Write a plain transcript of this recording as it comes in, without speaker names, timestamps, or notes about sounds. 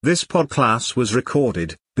This podcast was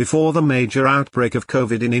recorded before the major outbreak of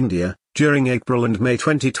COVID in India, during April and May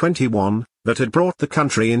 2021, that had brought the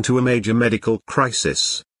country into a major medical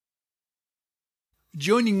crisis.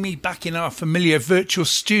 Joining me back in our familiar virtual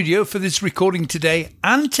studio for this recording today,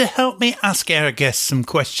 and to help me ask our guests some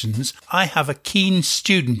questions, I have a keen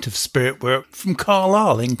student of spirit work from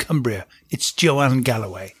Carlisle in Cumbria. It's Joanne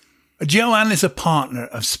Galloway. Joanne is a partner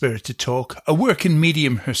of Spirited Talk, a working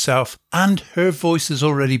medium herself, and her voice has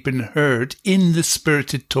already been heard in the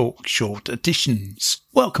Spirited Talk short editions.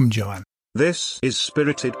 Welcome, Joanne. This is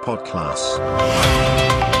Spirited Podcast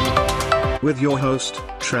with your host,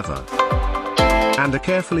 Trevor, and a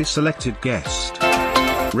carefully selected guest,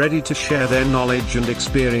 ready to share their knowledge and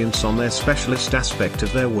experience on their specialist aspect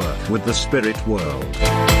of their work with the spirit world.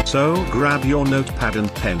 So grab your notepad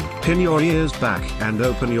and pen, pin your ears back and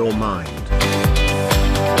open your mind.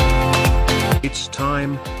 It's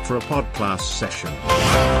time for a podcast session.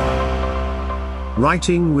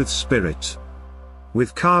 Writing with Spirit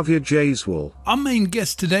with Kavya Jaiswal. Our main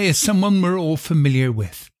guest today is someone we're all familiar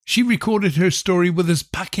with. She recorded her story with us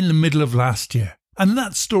back in the middle of last year, and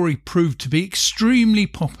that story proved to be extremely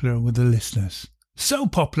popular with the listeners. So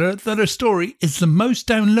popular that her story is the most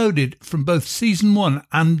downloaded from both season 1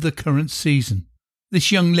 and the current season.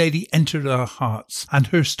 This young lady entered our hearts, and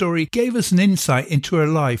her story gave us an insight into her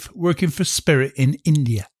life working for Spirit in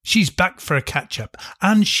India. She's back for a catch-up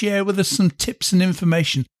and share with us some tips and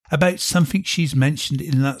information about something she's mentioned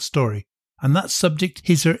in that story, and that subject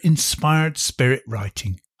is her inspired spirit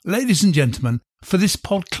writing. Ladies and gentlemen, for this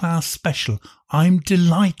podcast special, I'm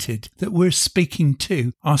delighted that we're speaking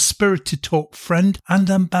to our Spirited Talk friend and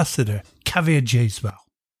ambassador, Kavya Jaiswal.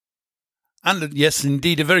 And yes,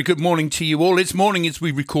 indeed, a very good morning to you all. It's morning as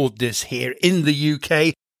we record this here in the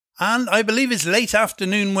UK, and I believe it's late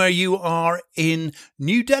afternoon where you are in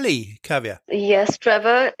New Delhi, Kavya. Yes,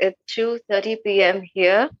 Trevor, it's 2:30 p.m.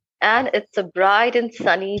 here, and it's a bright and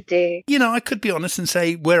sunny day. You know, I could be honest and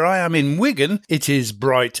say where I am in Wigan, it is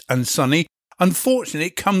bright and sunny. Unfortunately,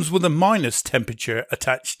 it comes with a minus temperature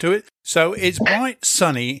attached to it. So it's bright,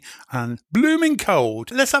 sunny and blooming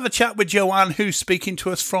cold. Let's have a chat with Joanne, who's speaking to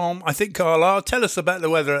us from, I think, Carlisle. Tell us about the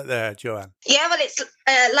weather out there, Joanne. Yeah, well, it's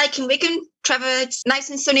like in Wigan, Trevor. It's nice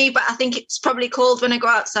and sunny, but I think it's probably cold when I go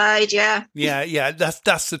outside, yeah. Yeah,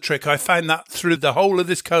 that's the trick. I found that through the whole of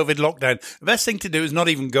this COVID lockdown. The best thing to do is not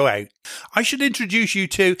even go out. I should introduce you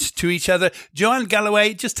two to each other. Joanne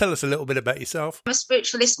Galloway, just tell us a little bit about yourself. I'm a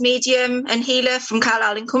spiritualist medium and healer from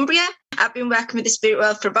Carlisle in Cumbria. I've been working with the spirit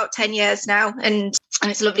world for about 10 years now, and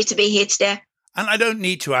it's lovely to be here today. And I don't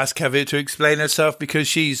need to ask Kavya to explain herself because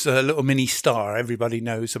she's a little mini star. Everybody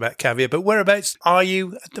knows about Kavya. But whereabouts are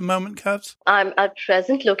you at the moment, Kavs? I'm at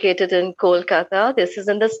present located in Kolkata. This is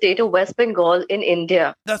in the state of West Bengal in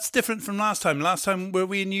India. That's different from last time. Last time, were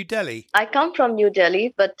we in New Delhi? I come from New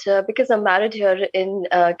Delhi, but because I'm married here in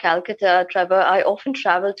Calcutta, Trevor, I often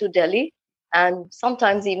travel to Delhi and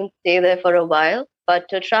sometimes even stay there for a while. But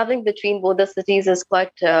traveling between both the cities is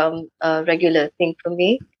quite a regular thing for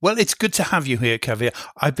me. Well, it's good to have you here, Kavya.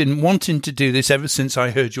 I've been wanting to do this ever since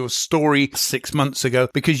I heard your story 6 months ago,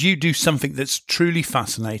 because you do something that's truly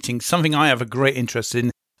fascinating, something I have a great interest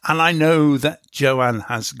in, and I know that Joanne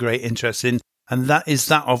has great interest in, and that is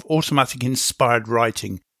that of automatic inspired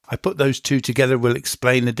writing. I put those two together. We'll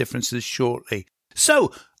explain the differences shortly.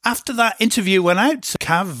 So, after that interview went out,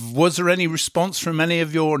 Kav, was there any response from any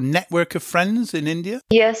of your network of friends in India?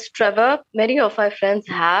 Yes, Trevor. Many of my friends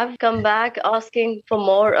have come back asking for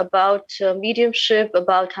more about mediumship,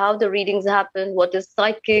 about how the readings happen, what is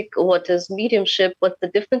psychic, what is mediumship, what's the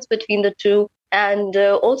difference between the two. And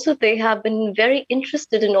also they have been very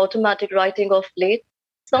interested in automatic writing of late,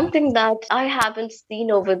 something that I haven't seen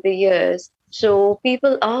over the years. So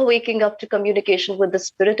people are waking up to communication with the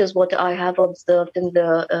spirit is what I have observed in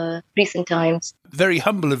the recent times. Very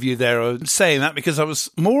humble of you there saying that, because I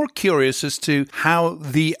was more curious as to how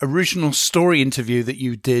the original story interview that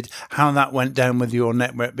you did, how that went down with your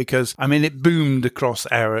network, because, I mean, it boomed across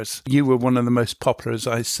hours. You were one of the most popular, as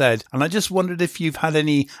I said. And I just wondered if you've had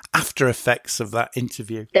any after effects of that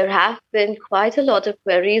interview. There have been quite a lot of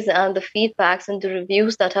queries, and the feedbacks and the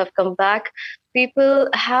reviews that have come back. People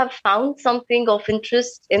have found something of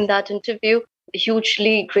interest in that interview.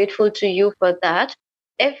 Hugely grateful to you for that.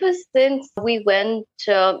 Ever since we went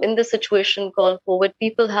in the situation called COVID,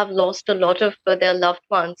 people have lost a lot of their loved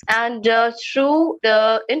ones. And through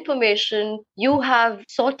the information you have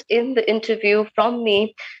sought in the interview from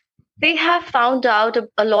me, they have found out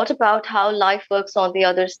a lot about how life works on the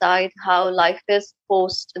other side, how life is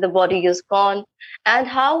post the body is gone, and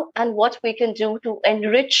how and what we can do to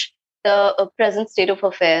enrich the present state of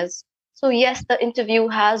affairs. So yes, the interview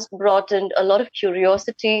has brought in a lot of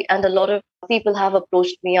curiosity, and a lot of people have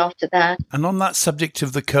approached me after that. And on that subject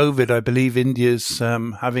of the COVID, I believe India's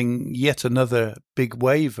having yet another big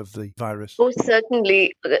wave of the virus. Oh,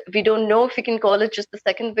 certainly. We don't know if we can call it just the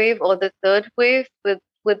second wave or the third wave.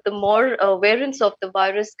 With the more variants of the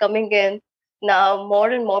virus coming in, now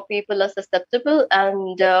more and more people are susceptible,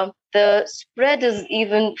 and the spread is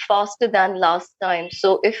even faster than last time.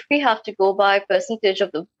 So if we have to go by percentage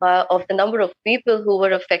of the number of people who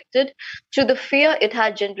were affected to the fear it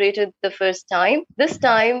had generated the first time, this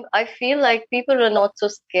time I feel like people are not so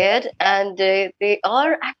scared, and they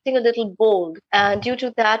are acting a little bold. And due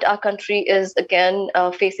to that, our country is again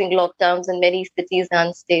facing lockdowns in many cities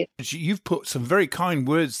and states. You've put some very kind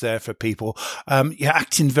words there for people. You're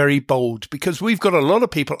acting very bold, because we've got a lot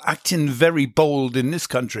of people acting very bold in this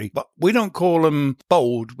country. But we don't call them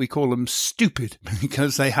bold, we call them stupid,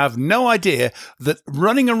 because they have no idea that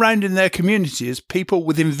running around in their community is people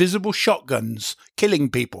with invisible shotguns killing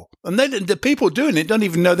people. And the people doing it don't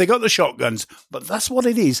even know they got the shotguns, but that's what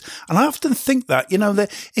it is. And I often think that,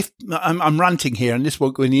 if I'm ranting here and this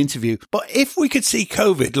won't go in the interview, but if we could see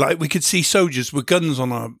COVID like we could see soldiers with guns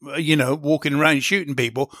on walking around shooting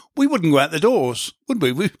people, we wouldn't go out the doors, would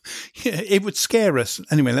we? It would scare us.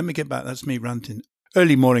 Anyway, let me get back. That's me ranting.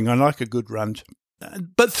 Early morning, I like a good rant.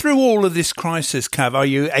 But through all of this crisis, Cav, are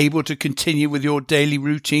you able to continue with your daily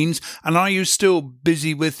routines? And are you still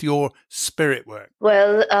busy with your spirit work?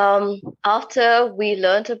 Well, after we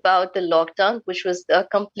learned about the lockdown, which was a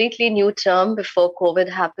completely new term before COVID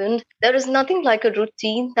happened, there is nothing like a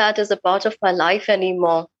routine that is a part of my life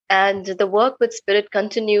anymore. And the work with spirit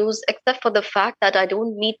continues, except for the fact that I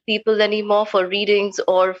don't meet people anymore for readings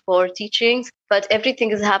or for teachings, but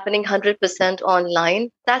everything is happening 100% online.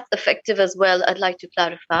 That's effective as well, I'd like to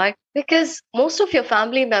clarify, because most of your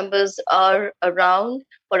family members are around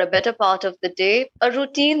for a better part of the day. A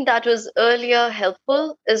routine that was earlier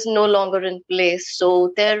helpful is no longer in place.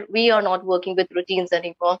 So there, we are not working with routines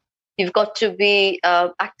anymore. You've got to be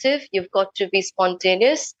active, you've got to be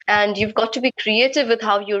spontaneous, and you've got to be creative with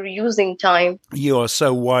how you're using time. You are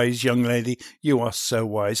so wise, young lady. You are so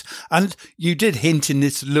wise. And you did hint in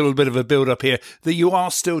this little bit of a build-up here that you are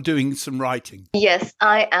still doing some writing. Yes,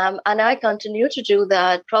 I am. And I continue to do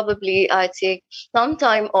that. Probably I take some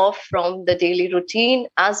time off from the daily routine,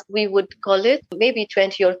 as we would call it, maybe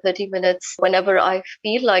 20 or 30 minutes whenever I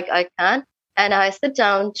feel like I can. And I sit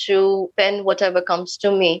down to pen whatever comes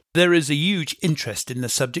to me. There is a huge interest in the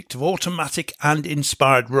subject of automatic and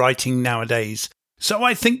inspired writing nowadays. So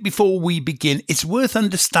I think before we begin, it's worth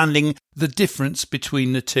understanding the difference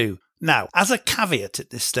between the two. Now, as a caveat at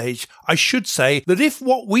this stage, I should say that if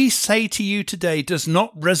what we say to you today does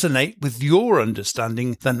not resonate with your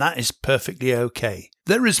understanding, then that is perfectly okay.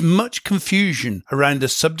 There is much confusion around the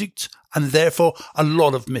subject, and therefore a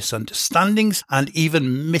lot of misunderstandings and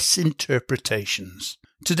even misinterpretations.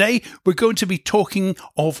 Today, we're going to be talking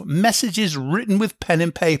of messages written with pen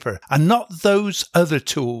and paper, and not those other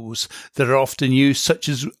tools that are often used, such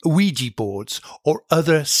as Ouija boards or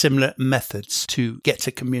other similar methods to get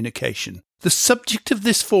to communication. The subject of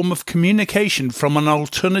this form of communication from an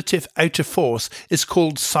alternative outer force is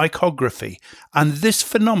called psychography, and this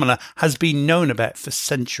phenomena has been known about for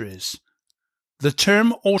centuries. The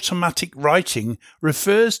term automatic writing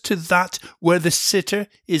refers to that where the sitter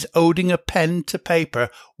is holding a pen to paper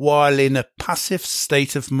while in a passive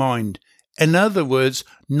state of mind. In other words,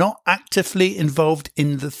 not actively involved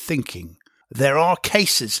in the thinking. There are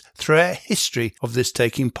cases throughout history of this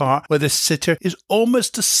taking part where the sitter is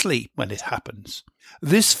almost asleep when it happens.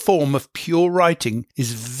 This form of pure writing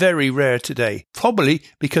is very rare today, probably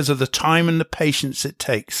because of the time and the patience it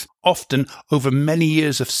takes, often over many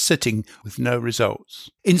years of sitting with no results.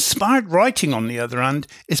 Inspired writing, on the other hand,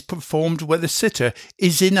 is performed where the sitter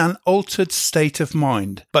is in an altered state of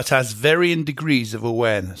mind, but has varying degrees of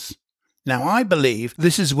awareness. Now, I believe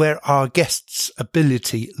this is where our guest's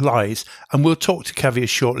ability lies, and we'll talk to Kavya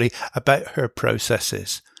shortly about her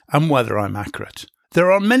processes and whether I'm accurate. There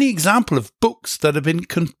are many examples of books that have been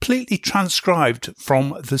completely transcribed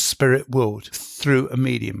from the spirit world through a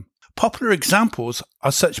medium. Popular examples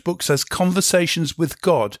are such books as Conversations with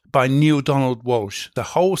God by Neale Donald Walsch, the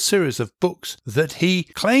whole series of books that he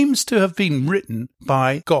claims to have been written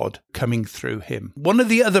by God coming through him. One of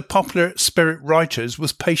the other popular spirit writers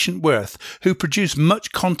was Patient Worth, who produced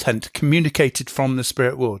much content communicated from the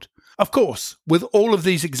spirit world. Of course, with all of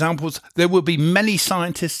these examples, there will be many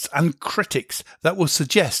scientists and critics that will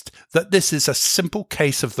suggest that this is a simple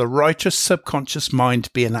case of the writer's subconscious mind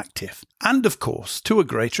being active. And of course, to a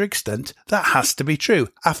greater extent, that has to be true.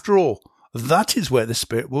 After all, that is where the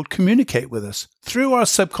spirit will communicate with us, through our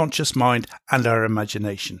subconscious mind and our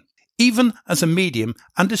imagination. Even as a medium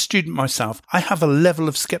and a student myself, I have a level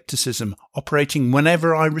of skepticism operating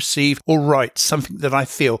whenever I receive or write something that I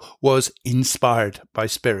feel was inspired by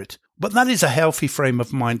spirit. But that is a healthy frame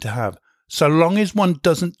of mind to have, so long as one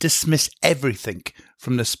doesn't dismiss everything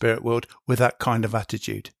from the spirit world with that kind of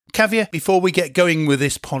attitude. Kavya, before we get going with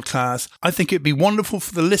this podcast, I think it'd be wonderful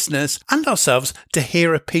for the listeners and ourselves to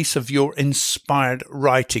hear a piece of your inspired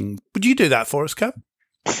writing. Would you do that for us, Kav?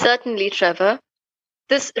 Certainly, Trevor.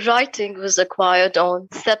 This writing was acquired on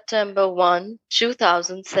September 1,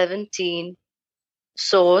 2017.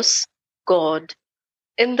 Source: God.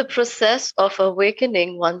 In the process of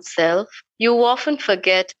awakening oneself, you often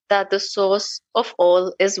forget that the source of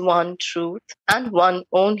all is one truth and one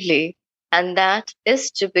only, and that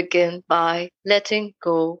is to begin by letting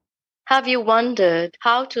go. Have you wondered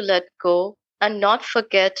how to let go and not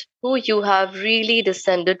forget who you have really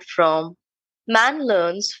descended from? Man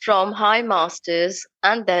learns from high masters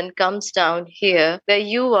and then comes down here where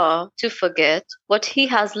you are to forget what he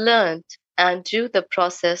has learned and do the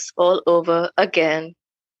process all over again.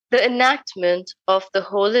 The enactment of the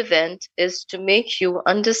whole event is to make you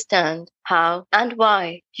understand how and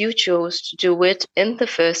why you chose to do it in the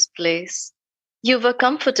first place. You were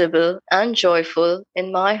comfortable and joyful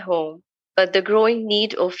in my home, but the growing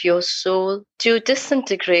need of your soul to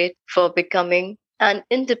disintegrate for becoming an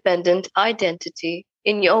independent identity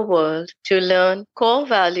in your world, to learn core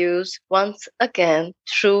values once again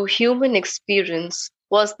through human experience,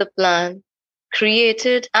 was the plan,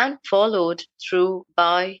 created and followed through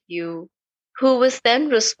by you, who was then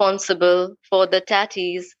responsible for the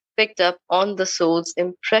tattoos picked up on the soul's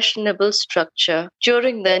impressionable structure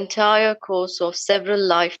during the entire course of several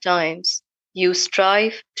lifetimes. You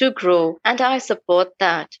strive to grow, and I support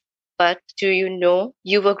that. But do you know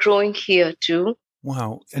you were growing here too?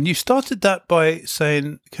 Wow. And you started that by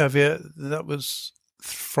saying, Kavya, that was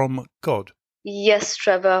from God. Yes,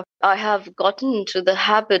 Trevor. I have gotten into the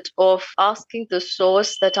habit of asking the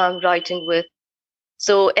source that I'm writing with.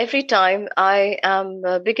 So every time I am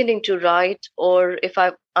beginning to write, or if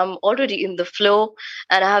I'm already in the flow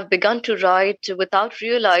and I have begun to write without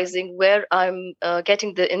realizing where I'm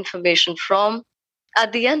getting the information from,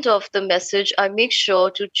 at the end of the message, I make sure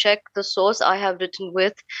to check the source I have written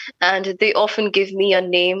with, and they often give me a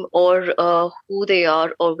name or who they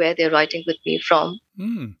are or where they're writing with me from.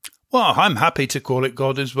 Well, I'm happy to call it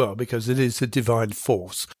God as well, because it is the divine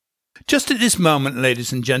force. Just at this moment,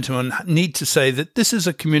 ladies and gentlemen, I need to say that this is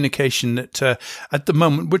a communication that at the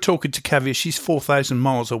moment we're talking to Kavya. She's 4,000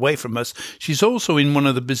 miles away from us. She's also in one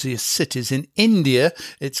of the busiest cities in India.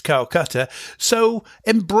 It's Calcutta. So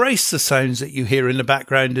embrace the sounds that you hear in the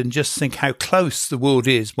background and just think how close the world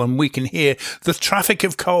is when we can hear the traffic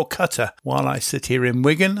of Calcutta while I sit here in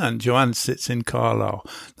Wigan and Joanne sits in Carlisle.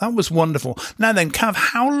 That was wonderful. Now then, Kav,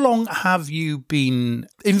 how long have you been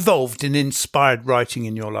involved in inspired writing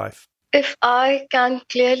in your life? If I can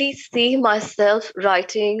clearly see myself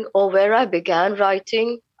writing or where I began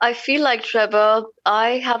writing, I feel like, Trevor,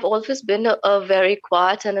 I have always been a very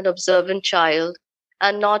quiet and an observant child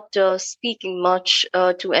and not speaking much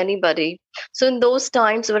to anybody. So in those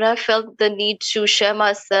times when I felt the need to share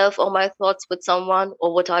myself or my thoughts with someone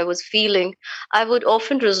or what I was feeling, I would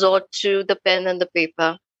often resort to the pen and the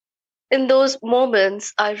paper. In those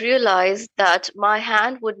moments, I realized that my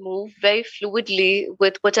hand would move very fluidly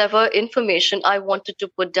with whatever information I wanted to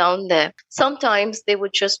put down there. Sometimes they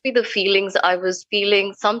would just be the feelings I was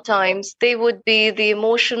feeling. Sometimes they would be the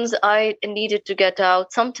emotions I needed to get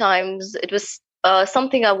out. Sometimes it was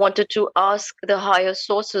something I wanted to ask the higher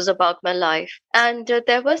sources about my life. And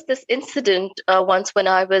there was this incident once when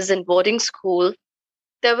I was in boarding school.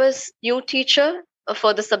 There was a new teacher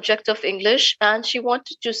for the subject of English, and she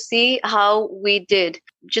wanted to see how we did,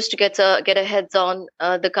 just to get a heads on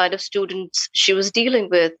the kind of students she was dealing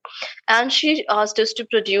with. And she asked us to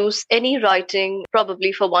produce any writing,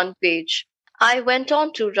 probably for one page. I went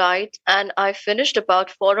on to write, and I finished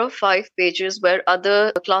about 4 or 5 pages where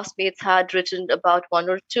other classmates had written about 1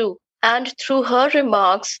 or 2. And through her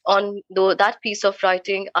remarks on that piece of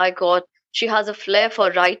writing, I got, she has a flair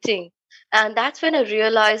for writing. And that's when I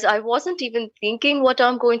realized I wasn't even thinking what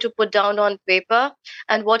I'm going to put down on paper.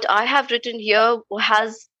 And what I have written here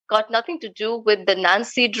has got nothing to do with the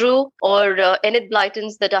Nancy Drew or Enid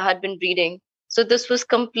Blytons that I had been reading. So this was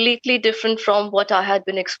completely different from what I had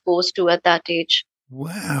been exposed to at that age.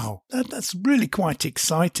 Wow, that's really quite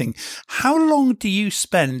exciting. How long do you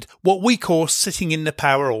spend what we call sitting in the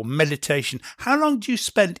power or meditation? How long do you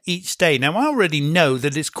spend each day? Now, I already know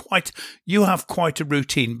that you have quite a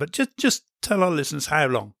routine, but just tell our listeners how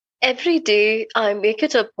long. Every day I make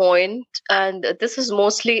it a point, and this is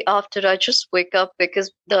mostly after I just wake up,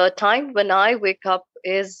 because the time when I wake up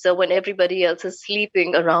is when everybody else is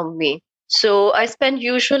sleeping around me. So I spend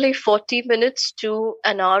usually 40 minutes to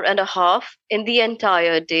an hour and a half in the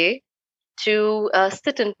entire day to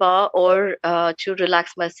sit in power or to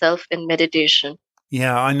relax myself in meditation.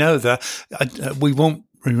 Yeah, I know that. We won't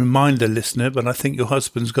remind the listener, but I think your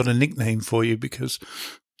husband's got a nickname for you because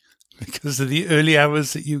of the early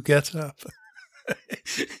hours that you get up.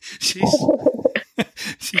 she's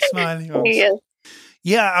she's smiling also. Yes.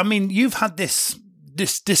 Yeah, I mean, you've had this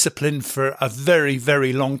discipline for a very,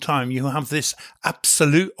 very long time. You have this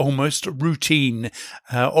absolute almost routine,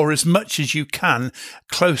 or as much as you can,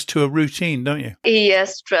 close to a routine, don't you?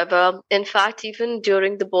 Yes, Trevor. In fact, even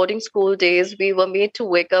during the boarding school days, we were made to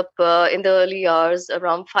wake up in the early hours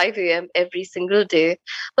around 5 a.m. every single day.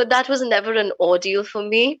 But that was never an ordeal for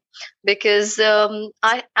me, because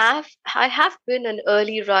I have been an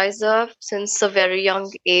early riser since a very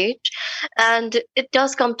young age. And it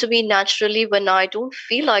does come to me naturally when I don't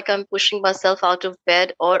feel like I'm pushing myself out of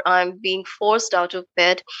bed or I'm being forced out of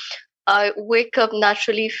bed. I wake up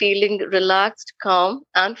naturally feeling relaxed, calm,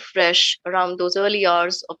 and fresh around those early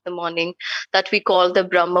hours of the morning that we call the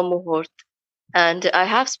Brahma Muhurt. And I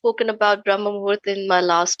have spoken about Brahma Muhurt in my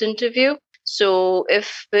last interview. So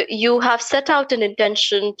if you have set out an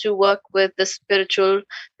intention to work with the spiritual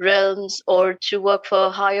realms or to work for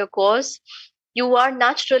a higher cause, you are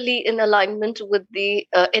naturally in alignment with the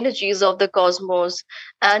energies of the cosmos.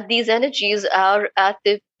 And these energies are at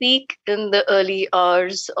the peak in the early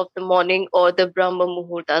hours of the morning, or the Brahma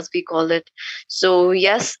Muhurt, as we call it. So,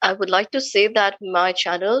 yes, I would like to say that my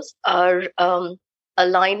channels are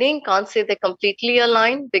aligning. Can't say they're completely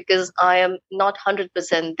aligned because I am not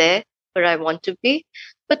 100% there where I want to be.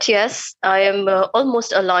 But yes, I am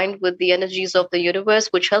almost aligned with the energies of the universe,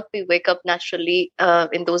 which help me wake up naturally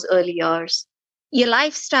in those early hours. Your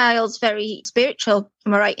lifestyle's very spiritual,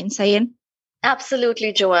 am I right in saying?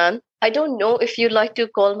 Absolutely, Joanne. I don't know if you like to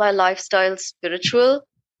call my lifestyle spiritual,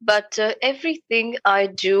 but everything I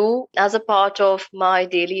do as a part of my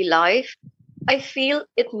daily life, I feel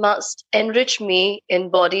it must enrich me in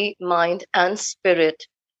body, mind, and spirit.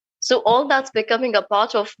 So, all that's becoming a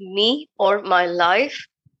part of me or my life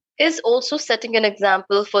is also setting an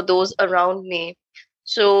example for those around me.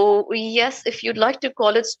 So, yes, if you'd like to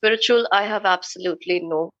call it spiritual, I have absolutely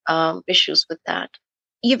no issues with that.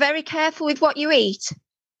 You're very careful with what you eat.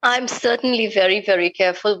 I'm certainly very, very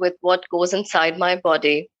careful with what goes inside my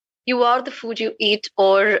body. You are the food you eat,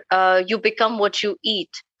 or you become what you eat.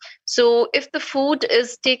 So, if the food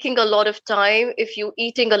is taking a lot of time, if you're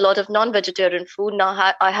eating a lot of non vegetarian food,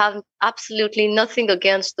 now I have absolutely nothing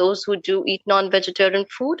against those who do eat non vegetarian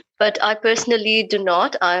food, but I personally do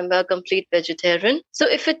not. I'm a complete vegetarian. So,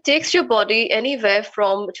 if it takes your body anywhere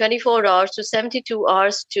from 24 hours to 72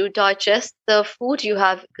 hours to digest the food you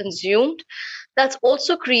have consumed, that's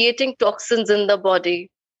also creating toxins in the body.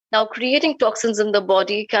 Now, creating toxins in the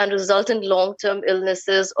body can result in long term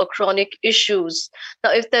illnesses or chronic issues.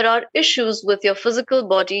 Now, if there are issues with your physical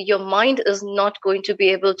body, your mind is not going to be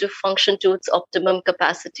able to function to its optimum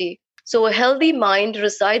capacity. So, a healthy mind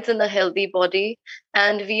resides in a healthy body,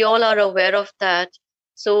 and we all are aware of that.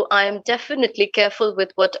 So, I am definitely careful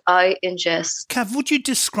with what I ingest. Kav, would you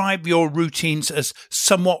describe your routines as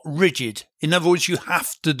somewhat rigid? In other words, you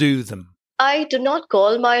have to do them. I do not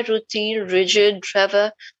call my routine rigid,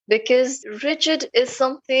 Trevor, because rigid is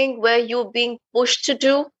something where you're being pushed to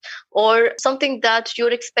do or something that you're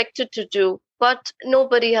expected to do. But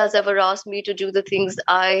nobody has ever asked me to do the things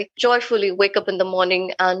I joyfully wake up in the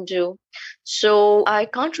morning and do. So I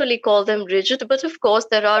can't really call them rigid. But of course,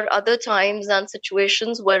 there are other times and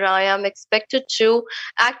situations where I am expected to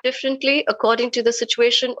act differently according to the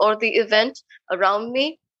situation or the event around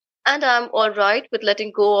me. And I'm all right with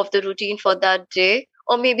letting go of the routine for that day,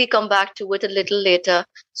 or maybe come back to it a little later.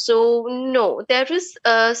 So, no, there is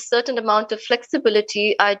a certain amount of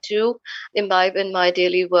flexibility I do imbibe in my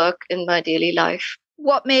daily work, in my daily life.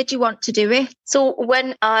 What made you want to do it? So,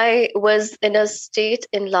 when I was in a state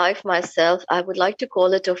in life myself, I would like to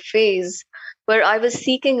call it a phase where I was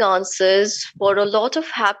seeking answers for a lot of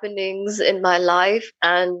happenings in my life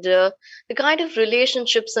and the kind of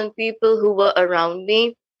relationships and people who were around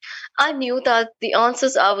me. I knew that the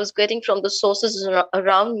answers I was getting from the sources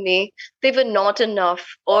around me, they were not enough,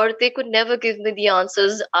 or they could never give me the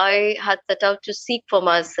answers I had set out to seek for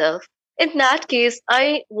myself. In that case,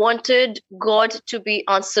 I wanted God to be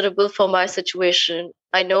answerable for my situation.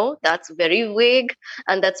 I know that's very vague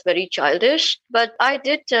and that's very childish, but I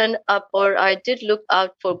did turn up, or I did look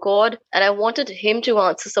out for God, and I wanted Him to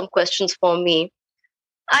answer some questions for me.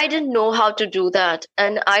 I didn't know how to do that.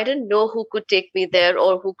 And I didn't know who could take me there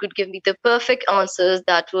or who could give me the perfect answers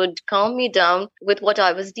that would calm me down with what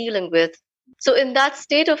I was dealing with. So, in that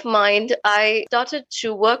state of mind, I started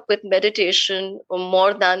to work with meditation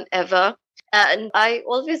more than ever. And I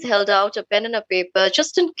always held out a pen and a paper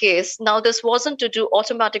just in case. Now, this wasn't to do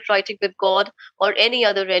automatic writing with God or any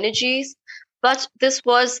other energies, but this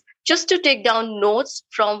was just to take down notes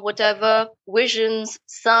from whatever visions,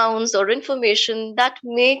 sounds, or information that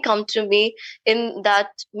may come to me in that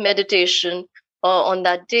meditation on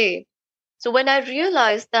that day. So when I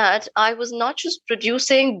realized that I was not just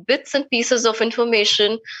producing bits and pieces of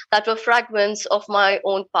information that were fragments of my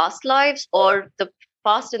own past lives or the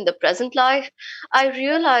past and the present life, I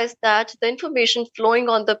realized that the information flowing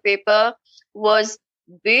on the paper was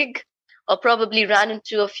big, or probably ran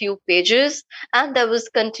into a few pages, and there was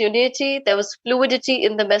continuity, there was fluidity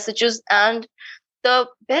in the messages. And the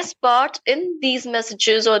best part in these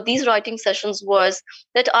messages or these writing sessions was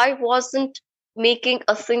that I wasn't making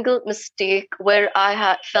a single mistake where I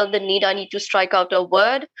had felt the need I need to strike out a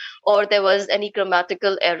word or there was any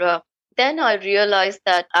grammatical error. Then I realized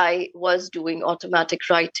that I was doing automatic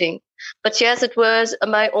writing. But yes, it was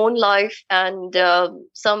my own life and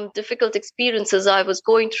some difficult experiences I was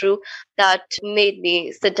going through that made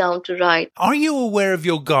me sit down to write. Are you aware of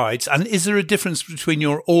your guides? And is there a difference between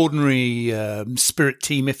your ordinary spirit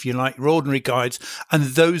team, if you like, your ordinary guides, and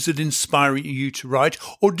those that inspire you to write?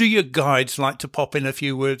 Or do your guides like to pop in a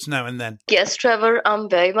few words now and then? Yes, Trevor, I'm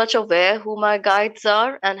very much aware who my guides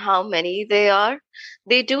are and how many they are.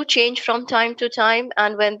 They do change from time to time.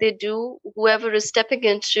 And when they do, whoever is stepping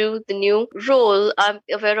into the new role, I'm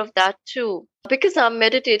aware of that too. Because I'm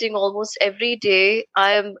meditating almost every day,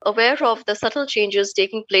 I am aware of the subtle changes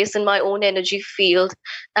taking place in my own energy field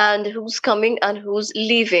and who's coming and who's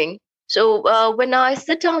leaving. So when I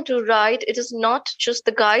sit down to write, it is not just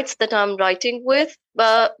the guides that I'm writing with,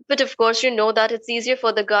 but of course, you know that it's easier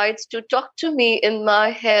for the guides to talk to me in my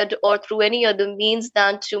head or through any other means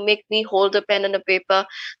than to make me hold a pen and a paper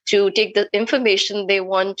to take the information they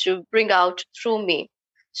want to bring out through me.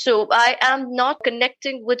 So I am not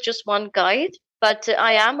connecting with just one guide, but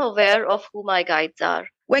I am aware of who my guides are.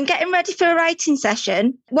 When getting ready for a writing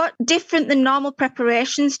session, what different than normal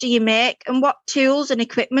preparations do you make and what tools and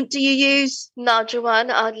equipment do you use? Now, Joanne,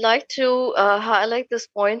 I'd like to highlight this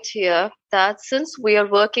point here that since we are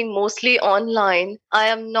working mostly online, I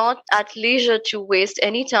am not at leisure to waste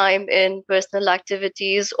any time in personal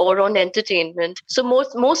activities or on entertainment. So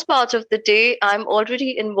most parts of the day, I'm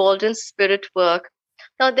already involved in spirit work.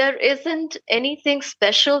 Now, there isn't anything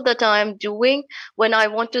special that I'm doing when I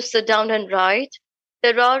want to sit down and write.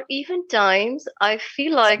 There are even times I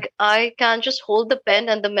feel like I can just hold the pen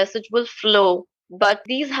and the message will flow. But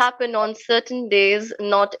these happen on certain days,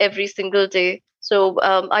 not every single day. So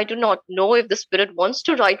I do not know if the spirit wants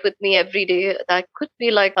to write with me every day. That could be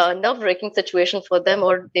like a nerve-wracking situation for them,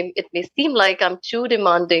 or it may seem like I'm too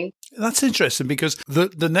demanding. That's interesting because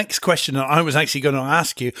the next question I was actually going to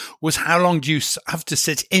ask you was how long do you have to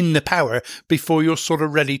sit in the power before you're sort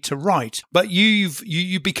of ready to write? But you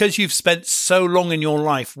because you've spent so long in your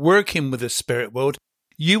life working with the spirit world,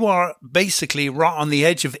 you are basically right on the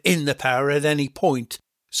edge of in the power at any point.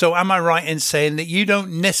 So am I right in saying that you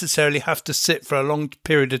don't necessarily have to sit for a long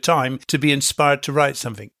period of time to be inspired to write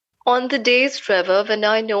something? On the days, Trevor, when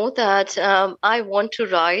I know that I want to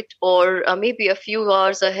write, or maybe a few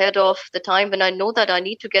hours ahead of the time when I know that I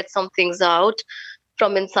need to get some things out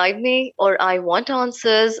from inside me, or I want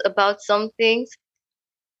answers about some things,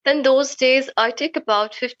 then those days I take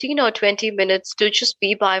about 15 or 20 minutes to just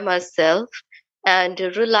be by myself and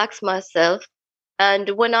relax myself. And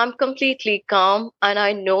when I'm completely calm and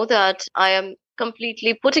I know that I am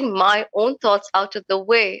completely putting my own thoughts out of the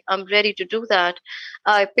way, I'm ready to do that,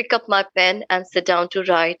 I pick up my pen and sit down to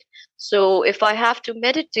write. So if I have to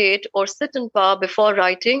meditate or sit in power before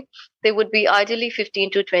writing, they would be ideally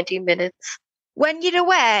 15 to 20 minutes. When you're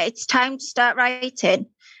aware it's time to start writing,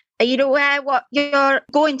 are you aware what you're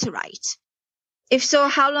going to write? If so,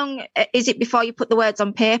 how long is it before you put the words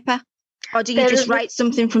on paper? Or do you just write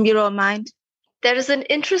something from your own mind? There is an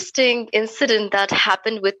interesting incident that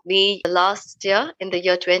happened with me last year in the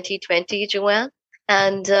year 2020, Joanne.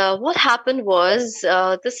 And what happened was,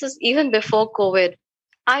 this is even before COVID.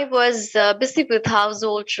 I was busy with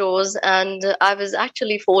household chores and I was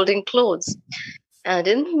actually folding clothes. And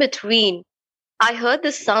in between, I heard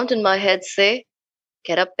this sound in my head say,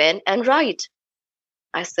 "Get a pen and write."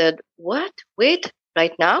 I said, "What? Wait,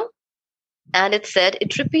 right now?" And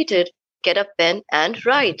it repeated, "Get a pen and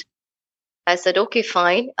write." I said, "Okay,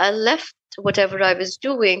 fine." I left whatever I was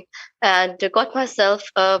doing and got myself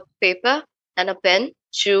a paper and a pen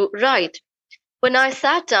to write. When I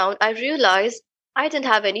sat down, I realized I didn't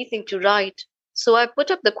have anything to write. So I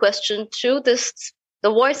put up the question to the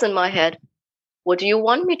voice in my head. What do you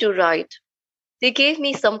want me to write? They gave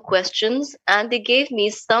me some questions and they gave me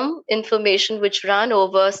some information which ran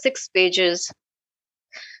over 6 pages.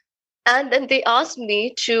 And then they asked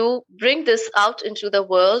me to bring this out into the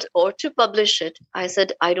world or to publish it. I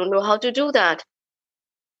said, I don't know how to do that.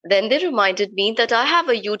 Then they reminded me that I have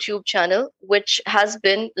a YouTube channel which has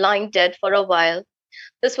been lying dead for a while.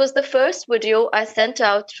 This was the first video I sent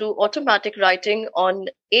out through automatic writing on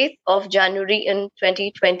 8th of January in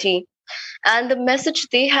 2020. And the message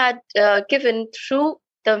they had given through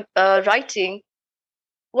the writing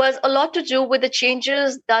was a lot to do with the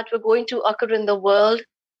changes that were going to occur in the world,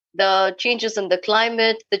 the changes in the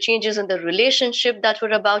climate, the changes in the relationship that were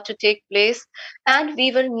about to take place. And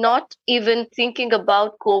we were not even thinking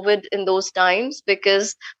about COVID in those times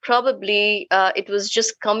because probably it was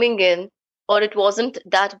just coming in, or it wasn't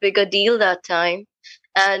that big a deal that time.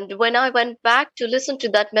 And when I went back to listen to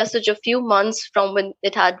that message a few months from when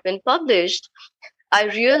it had been published, I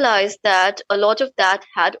realized that a lot of that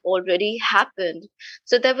had already happened.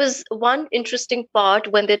 So there was one interesting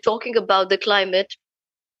part when they're talking about the climate.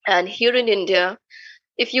 And here in India,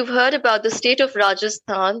 if you've heard about the state of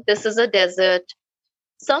Rajasthan, this is a desert.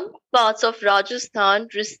 Some parts of Rajasthan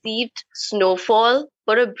received snowfall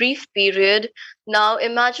for a brief period. Now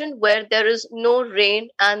imagine where there is no rain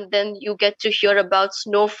and then you get to hear about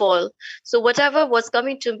snowfall. So whatever was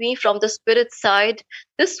coming to me from the spirit side,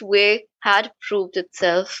 this way had proved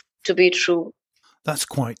itself to be true. That's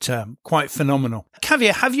quite phenomenal.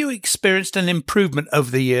 Kavya, have you experienced an improvement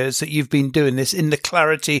over the years that you've been doing this in the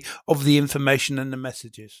clarity of the information and the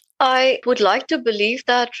messages? I would like to believe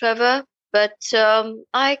that, Trevor, but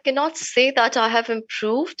I cannot say that I have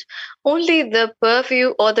improved. Only the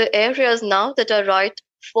purview or the areas now that I write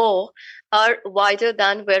for are wider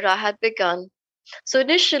than where I had begun. So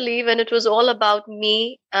initially, when it was all about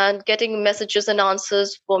me and getting messages and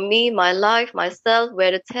answers for me, my life, myself,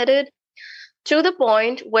 where it's headed, to the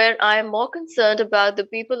point where I am more concerned about the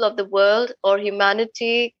people of the world or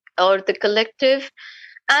humanity or the collective.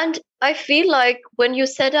 And I feel like when you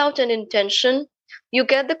set out an intention, you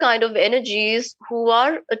get the kind of energies who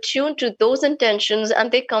are attuned to those intentions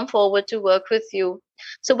and they come forward to work with you.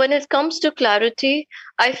 So when it comes to clarity,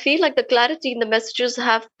 I feel like the clarity in the messages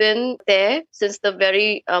have been there since the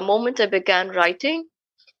very moment I began writing.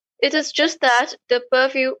 It is just that the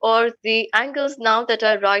purview or the angles now that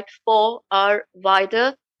I write for are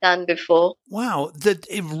wider than before. Wow.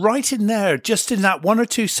 Right in there, just in that one or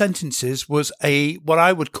two sentences was what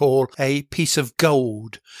I would call a piece of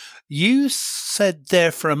gold. You said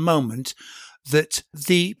there for a moment that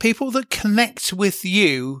the people that connect with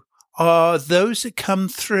you are those that come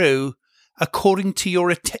through according to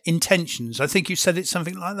your intentions. I think you said it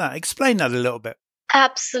something like that. Explain that a little bit.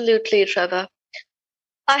 Absolutely, Trevor.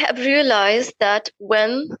 I have realized that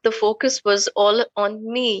when the focus was all on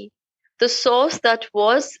me, the source that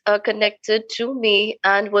was connected to me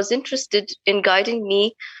and was interested in guiding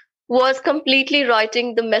me was completely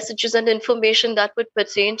writing the messages and information that would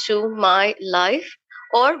pertain to my life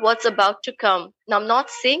or what's about to come. Now, I'm not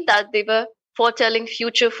saying that they were foretelling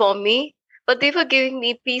future for me, but they were giving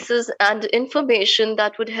me pieces and information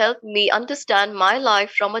that would help me understand my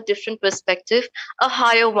life from a different perspective, a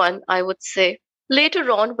higher one, I would say.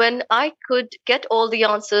 Later on, when I could get all the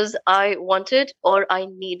answers I wanted or I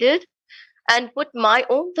needed and put my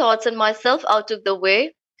own thoughts and myself out of the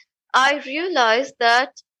way, I realized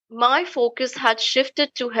that my focus had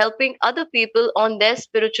shifted to helping other people on their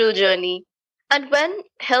spiritual journey. And when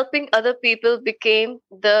helping other people became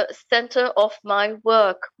the center of my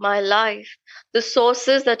work, my life, the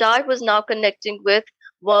sources that I was now connecting with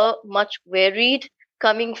were much varied,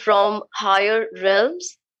 coming from higher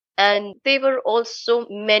realms. And they were also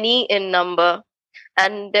many in number.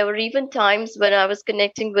 And there were even times when I was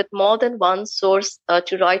connecting with more than one source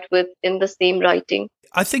to write with in the same writing.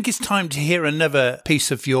 I think it's time to hear another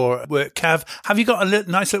piece of your work, Kav. Have you got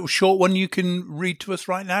a nice little short one you can read to us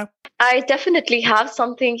right now? I definitely have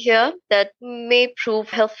something here that may prove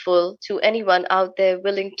helpful to anyone out there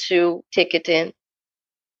willing to take it in.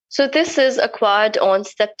 So this is acquired on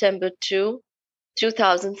September 2,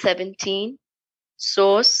 2017.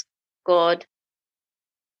 Source, God.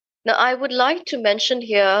 Now, I would like to mention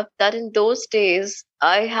here that in those days,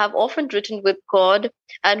 I have often written with God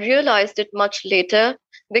and realized it much later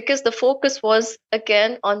because the focus was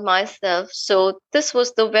again on myself. So this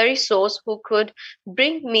was the very source who could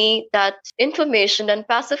bring me that information and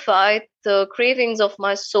pacify the cravings of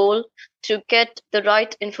my soul to get the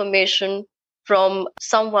right information from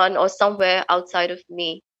someone or somewhere outside of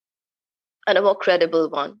me, and a more credible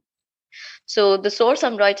one. So the source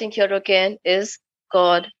I'm writing here again is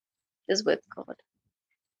God, is with God.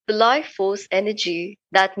 The life force energy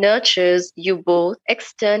that nurtures you both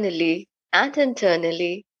externally and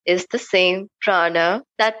internally is the same prana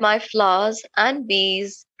that my flowers and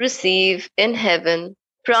bees receive in heaven.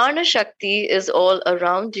 Prana Shakti is all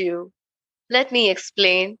around you. Let me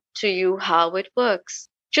explain to you how it works.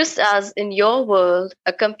 Just as in your world,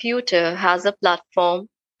 a computer has a platform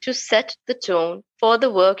to set the tone for the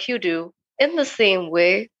work you do, in the same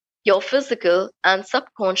way, your physical and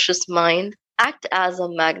subconscious mind act as a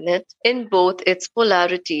magnet in both its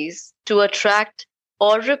polarities to attract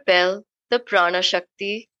or repel the prana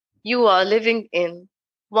shakti you are living in.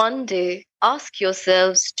 One day, ask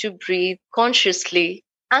yourselves to breathe consciously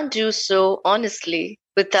and do so honestly,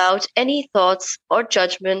 without any thoughts or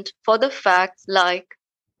judgment for the facts like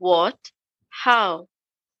what, how,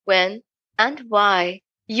 when, and why.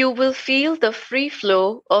 You will feel the free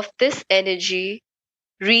flow of this energy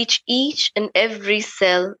reach each and every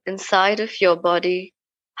cell inside of your body.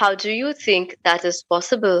 How do you think that is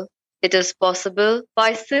possible? It is possible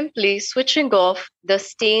by simply switching off the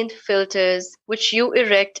stained filters which you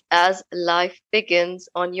erect as life begins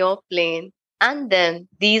on your plane. And then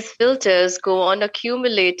these filters go on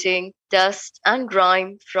accumulating dust and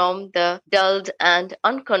grime from the dulled and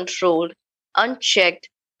uncontrolled, unchecked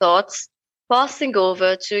thoughts, passing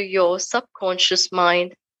over to your subconscious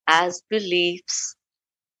mind as beliefs.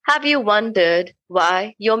 Have you wondered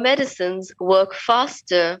why your medicines work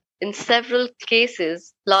faster in several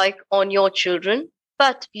cases, like on your children,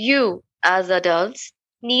 but you, as adults,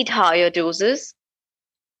 need higher doses?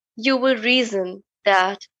 You will reason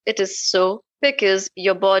that it is so because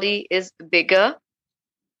your body is bigger.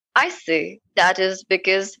 I say that is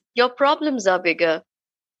because your problems are bigger.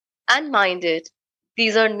 And mind it,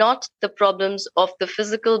 these are not the problems of the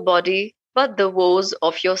physical body, but the woes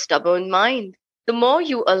of your stubborn mind. The more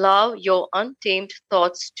you allow your untamed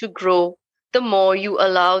thoughts to grow, the more you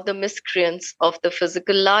allow the miscreants of the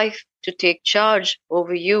physical life to take charge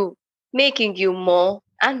over you, making you more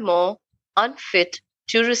and more unfit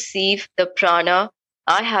to receive the prana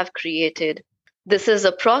I have created. This is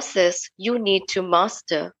a process you need to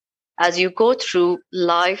master as you go through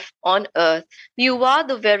life on earth. You are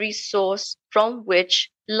the very source from which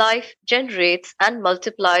life generates and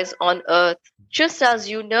multiplies on earth. Just as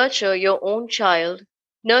you nurture your own child,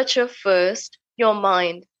 nurture first your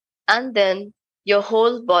mind and then your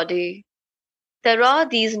whole body. There are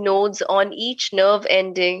these nodes on each nerve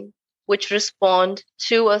ending which respond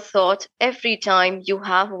to a thought every time you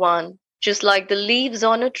have one. Just like the leaves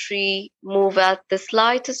on a tree move at the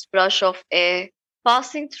slightest brush of air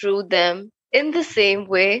passing through them, in the same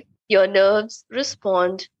way, your nerves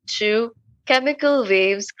respond to chemical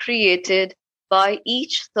waves created by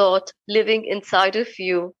each thought living inside of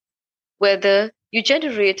you, whether you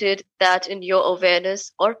generated that in your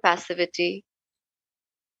awareness or passivity.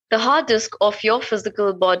 The hard disk of your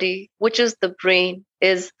physical body, which is the brain,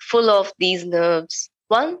 is full of these nerves.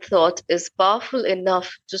 One thought is powerful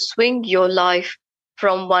enough to swing your life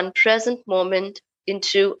from one present moment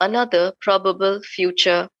into another probable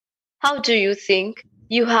future. How do you think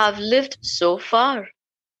you have lived so far?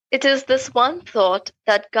 It is this one thought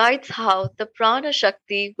that guides how the prana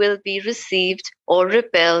shakti will be received or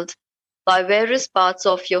repelled by various parts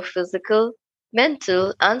of your physical,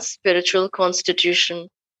 mental, and spiritual constitution.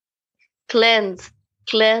 Cleanse,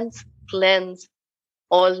 cleanse, cleanse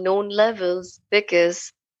all known levels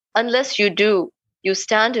because unless you do, you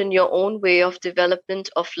stand in your own way of development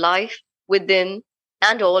of life within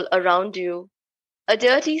and all around you. A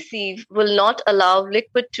dirty sieve will not allow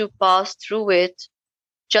liquid to pass through it.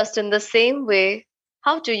 Just in the same way,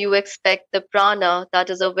 how do you expect the prana that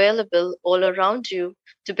is available all around you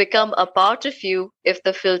to become a part of you if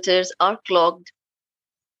the filters are clogged?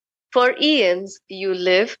 For eons, you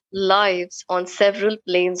live lives on several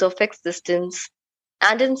planes of existence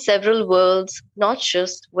and in several worlds, not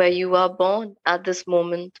just where you are born at this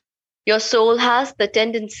moment. Your soul has the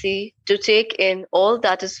tendency to take in all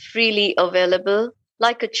that is freely available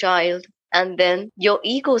like a child, and then your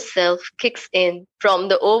ego self kicks in from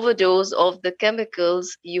the overdose of the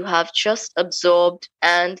chemicals you have just absorbed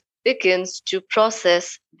and begins to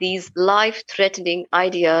process these life threatening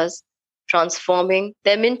ideas, transforming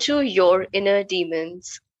them into your inner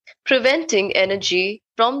demons, preventing energy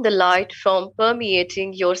from the light from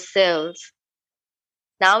permeating your cells.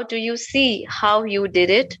 Now, do you see how you did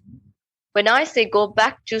it? When I say go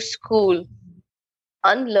back to school,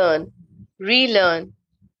 unlearn, relearn,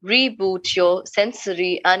 reboot your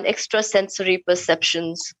sensory and extrasensory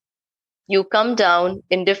perceptions, you come down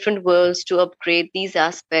in different worlds to upgrade these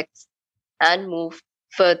aspects and move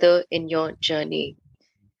further in your journey.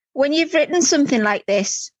 When you've written something like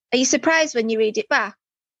this, are you surprised when you read it back?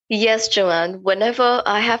 Yes, Joanne. Whenever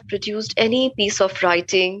I have produced any piece of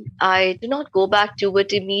writing, I do not go back to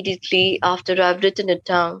it immediately after I've written it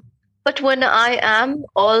down. But when I am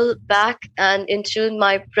all back and into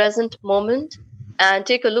my present moment and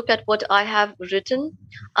take a look at what I have written,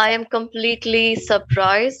 I am completely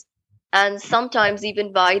surprised and sometimes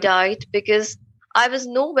even wide-eyed because I was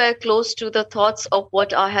nowhere close to the thoughts of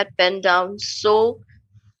what I had penned down so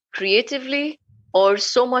creatively or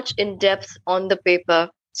so much in depth on the paper.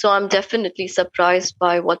 So I'm definitely surprised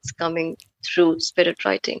by what's coming through spirit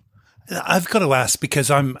writing. I've got to ask, because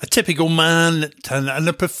I'm a typical man and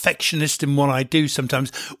a perfectionist in what I do sometimes.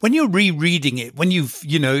 When you're rereading it, when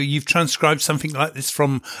you've transcribed something like this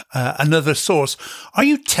from another source, are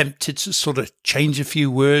you tempted to sort of change a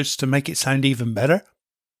few words to make it sound even better?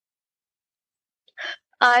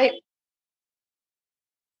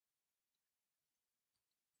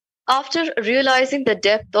 After realizing the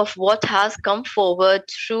depth of what has come forward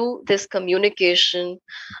through this communication,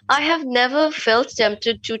 I have never felt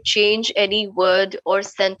tempted to change any word or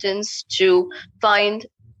sentence to find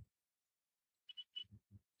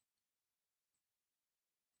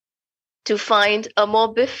a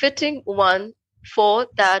more befitting one for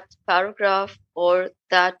that paragraph or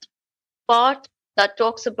that part that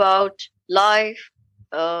talks about life,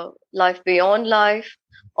 life beyond life,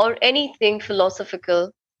 or anything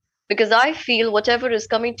philosophical. Because I feel whatever is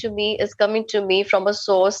coming to me from a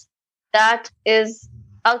source that is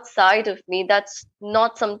outside of me. That's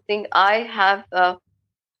not something I have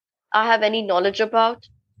any knowledge about,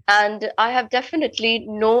 and I have definitely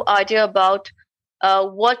no idea about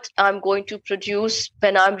what I'm going to produce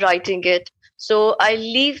when I'm writing it. So I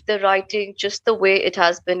leave the writing just the way it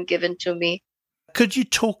has been given to me. Could you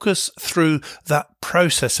talk us through that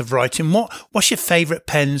process of writing? What's your favourite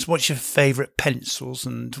pens? What's your favourite pencils?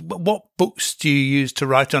 And what books do you use to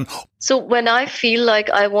write on? So when I feel like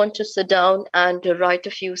I want to sit down and write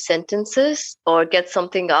a few sentences or get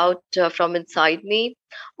something out from inside me,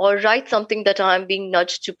 or write something that I'm being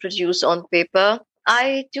nudged to produce on paper,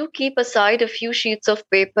 I do keep aside a few sheets of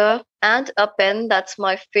paper and a pen. That's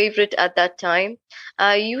my favorite at that time.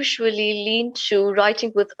 I usually lean to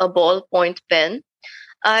writing with a ballpoint pen.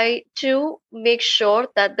 I do make sure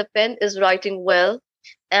that the pen is writing well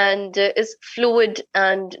and is fluid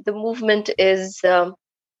and the movement is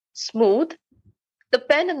smooth. The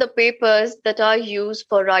pen and the papers that I use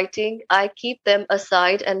for writing, I keep them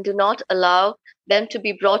aside and do not allow them to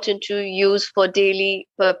be brought into use for daily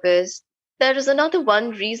purpose. There is another one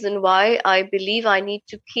reason why I believe I need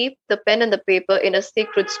to keep the pen and the paper in a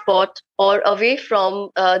sacred spot or away from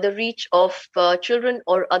the reach of children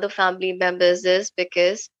or other family members is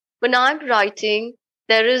because when I'm writing,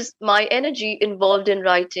 there is my energy involved in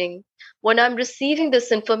writing. When I'm receiving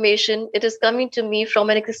this information, it is coming to me from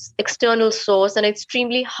an external source, an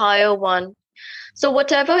extremely higher one. So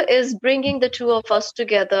whatever is bringing the two of us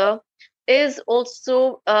together is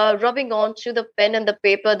also rubbing on to the pen and the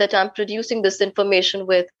paper that I'm producing this information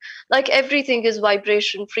with. Like everything is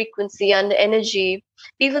vibration, frequency, and energy.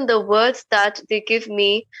 Even the words that they give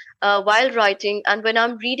me while writing and when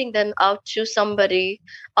I'm reading them out to somebody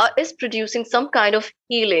is producing some kind of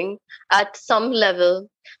healing at some level.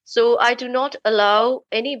 So I do not allow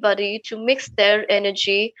anybody to mix their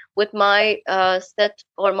energy with my set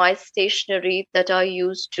or my stationery that I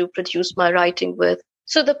use to produce my writing with.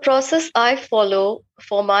 So the process I follow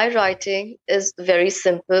for my writing is very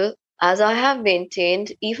simple. As I have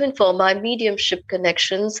maintained, even for my mediumship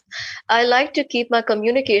connections, I like to keep my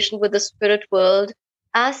communication with the spirit world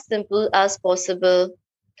as simple as possible.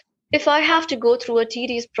 If I have to go through a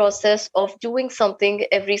tedious process of doing something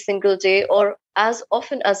every single day or as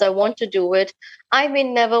often as I want to do it, I may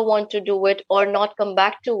never want to do it or not come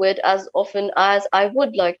back to it as often as I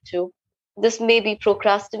would like to. This may be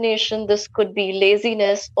procrastination, this could be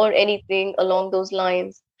laziness, or anything along those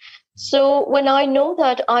lines. So, when I know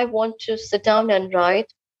that I want to sit down and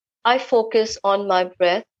write, I focus on my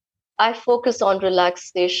breath, I focus on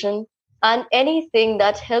relaxation, and anything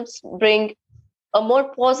that helps bring a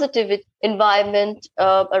more positive environment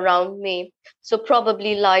around me. So,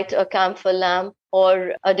 probably light a camphor lamp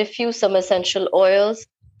or diffuse some essential oils.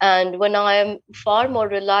 And when I am far more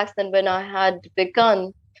relaxed than when I had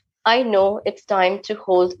begun, I know it's time to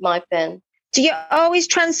hold my pen. Do you always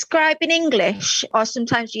transcribe in English or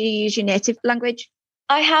sometimes you use your native language?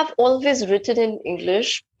 I have always written in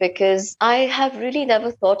English because I have really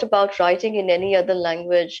never thought about writing in any other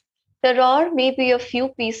language. There are maybe a few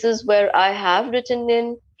pieces where I have written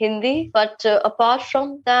in Hindi, but apart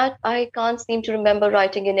from that, I can't seem to remember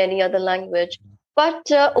writing in any other language. But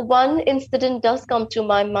one incident does come to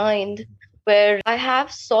my mind where I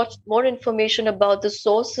have sought more information about the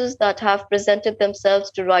sources that have presented themselves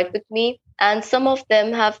to write with me. And some of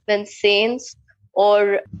them have been saints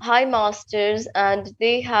or high masters, and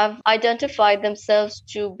they have identified themselves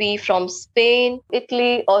to be from Spain,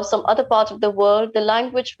 Italy, or some other part of the world. The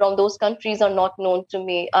language from those countries are not known to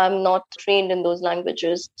me. I'm not trained in those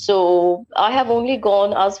languages. So I have only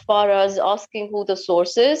gone as far as asking who the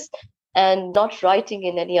source is and not writing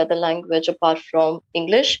in any other language apart from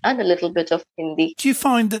English and a little bit of Hindi. Do you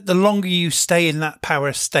find that the longer you stay in that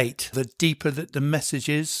power state, the deeper that the message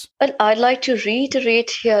is? Well, I'd like to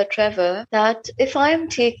reiterate here, Trevor, that if I am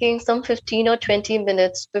taking some 15 or 20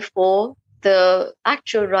 minutes before the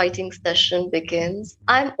actual writing session begins,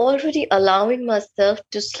 I'm already allowing myself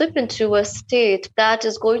to slip into a state that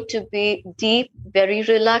is going to be deep, very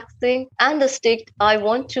relaxing, and the state I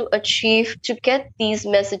want to achieve to get these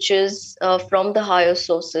messages from the higher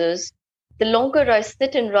sources. The longer I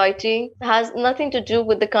sit in writing has nothing to do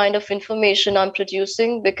with the kind of information I'm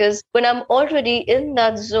producing, because when I'm already in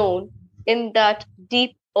that zone, in that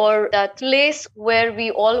deep or that place where we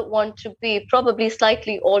all want to be, probably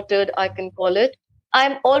slightly altered, I can call it,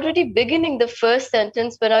 I'm already beginning the first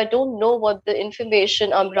sentence when I don't know what the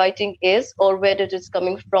information I'm writing is or where it is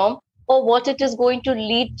coming from or what it is going to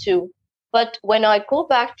lead to. But when I go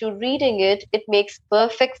back to reading it, it makes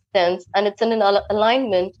perfect sense and it's in an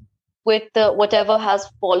alignment with whatever has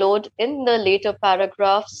followed in the later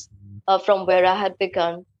paragraphs from where I had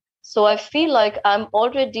begun. So I feel like I'm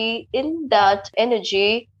already in that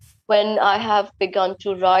energy when I have begun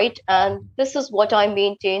to write, and this is what I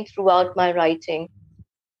maintain throughout my writing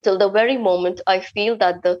till the very moment I feel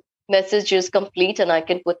that the message is complete and I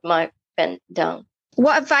can put my pen down.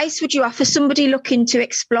 What advice would you offer somebody looking to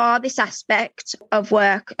explore this aspect of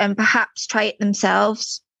work and perhaps try it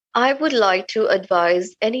themselves? I would like to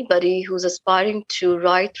advise anybody who's aspiring to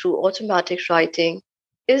write through automatic writing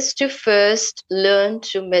is to first learn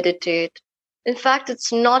to meditate. In fact,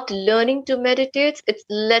 it's not learning to meditate, it's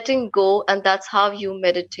letting go, and that's how you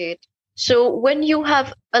meditate. So when you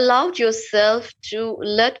have allowed yourself to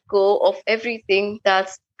let go of everything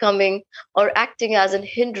that's coming or acting as a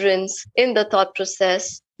hindrance in the thought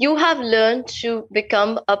process, you have learned to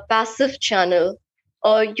become a passive channel,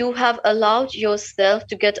 or you have allowed yourself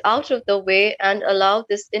to get out of the way and allow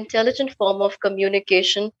this intelligent form of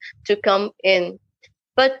communication to come in.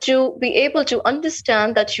 But to be able to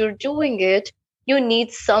understand that you're doing it, you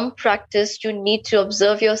need some practice, you need to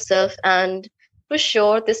observe yourself, and for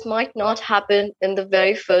sure, this might not happen in the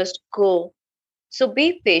very first go. So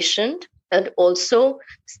be patient and also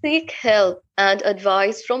seek help and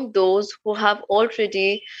advice from those who have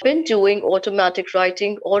already been doing automatic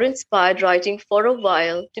writing or inspired writing for a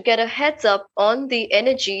while to get a heads up on the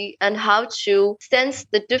energy and how to sense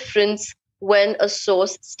the difference when a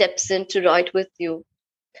source steps in to write with you.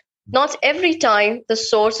 Not every time the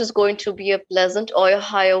source is going to be a pleasant or a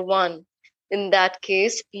higher one. In that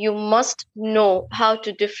case, you must know how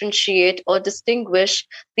to differentiate or distinguish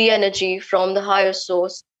the energy from the higher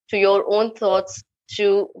source to your own thoughts,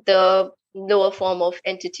 to the lower form of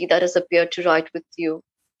entity that has appeared to write with you.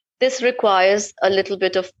 This requires a little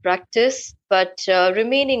bit of practice, but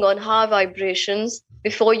remaining on high vibrations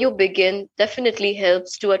before you begin definitely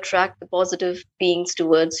helps to attract the positive beings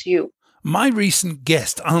towards you. My recent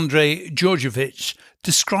guest, Andrei Georgievich,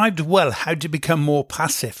 described well how to become more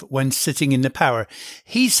passive when sitting in the power.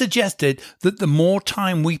 He suggested that the more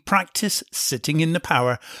time we practice sitting in the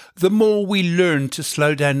power, the more we learn to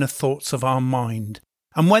slow down the thoughts of our mind.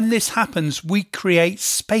 And when this happens, we create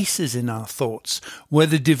spaces in our thoughts where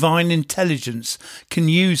the divine intelligence can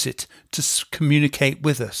use it to communicate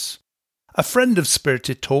with us. A friend of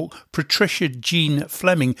Spirited Talk, Patricia Jean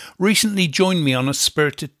Fleming, recently joined me on a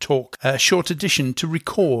Spirited Talk short edition to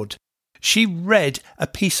record. She read a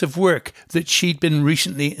piece of work that she'd been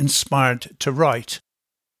recently inspired to write.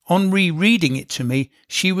 On rereading it to me,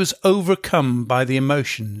 she was overcome by the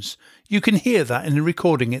emotions. You can hear that in the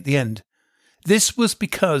recording at the end. This was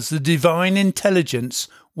because the divine intelligence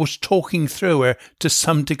was talking through her to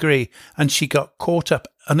some degree, and she got caught up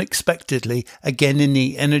unexpectedly again in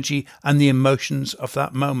the energy and the emotions of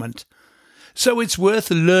that moment. So it's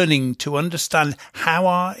worth learning to understand how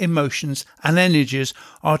our emotions and energies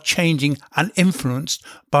are changing and influenced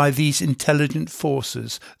by these intelligent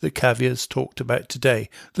forces that Kavya's talked about today.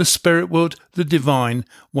 The spirit world, the divine,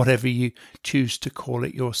 whatever you choose to call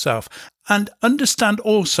it yourself. And understand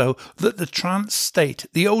also that the trance state,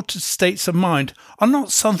 the altered states of mind, are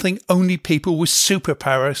not something only people with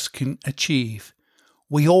superpowers can achieve.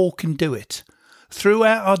 We all can do it.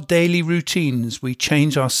 Throughout our daily routines, we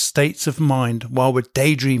change our states of mind while we're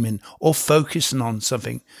daydreaming or focusing on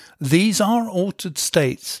something. These are altered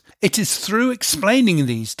states. It is through explaining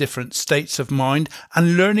these different states of mind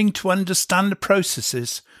and learning to understand the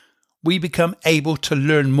processes we become able to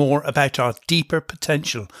learn more about our deeper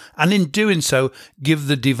potential, and in doing so, give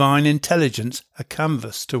the divine intelligence a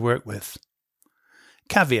canvas to work with.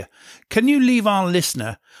 Kavya, can you leave our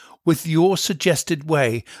listener with your suggested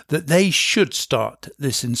way that they should start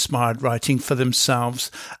this inspired writing for themselves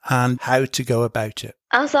and how to go about it?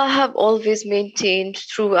 As I have always maintained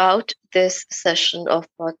throughout this session of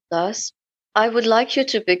podcast, I would like you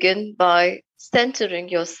to begin by centering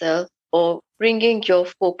yourself or bringing your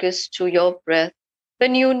focus to your breath.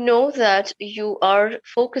 When you know that you are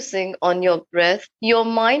focusing on your breath, your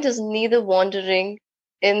mind is neither wandering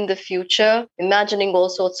in the future, imagining all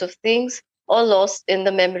sorts of things, or lost in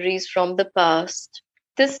the memories from the past.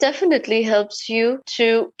 This definitely helps you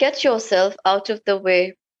to get yourself out of the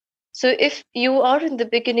way. So if you are in the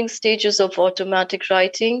beginning stages of automatic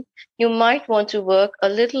writing, you might want to work a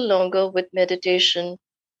little longer with meditation,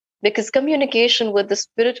 because communication with the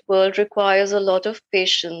spirit world requires a lot of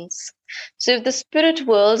patience. So if the spirit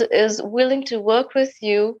world is willing to work with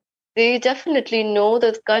you, they definitely know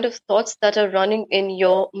the kind of thoughts that are running in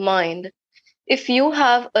your mind. If you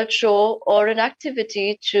have a chore or an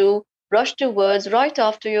activity to rush towards right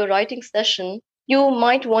after your writing session, you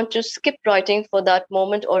might want to skip writing for that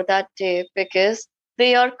moment or that day, because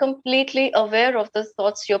they are completely aware of the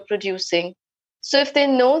thoughts you're producing. So if they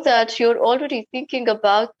know that you're already thinking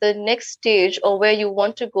about the next stage or where you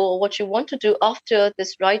want to go or what you want to do after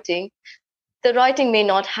this writing, the writing may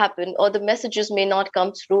not happen or the messages may not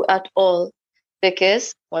come through at all,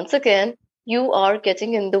 because once again, you are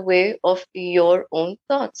getting in the way of your own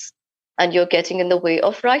thoughts and you're getting in the way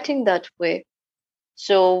of writing that way.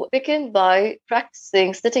 So begin by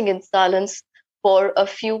practicing sitting in silence for a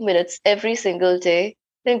few minutes every single day,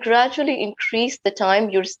 then gradually increase the time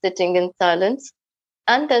you're sitting in silence.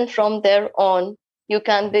 And then from there on, you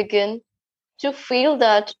can begin to feel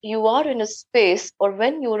that you are in a space, or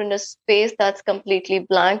when you're in a space that's completely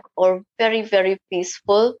blank or very, very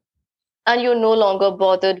peaceful, and you're no longer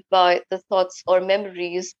bothered by the thoughts or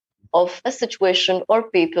memories of a situation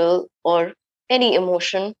or people or any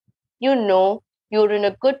emotion, you know you're in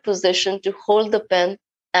a good position to hold the pen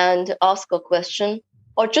and ask a question,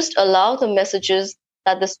 or just allow the messages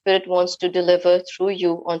that the spirit wants to deliver through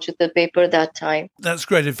you onto the paper that time. That's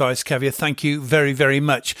great advice, Kavya. Thank you very, very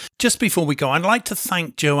much. Just before we go, I'd like to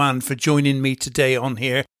thank Joanne for joining me today on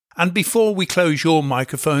here. And before we close your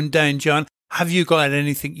microphone down, Joanne, have you got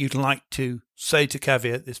anything you'd like to say to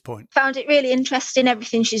Kavya at this point? Found it really interesting,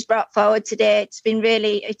 everything she's brought forward today.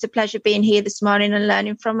 It's a pleasure being here this morning and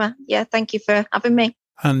learning from her. Yeah, thank you for having me.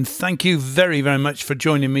 And thank you very, very much for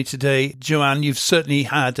joining me today, Joanne. You've certainly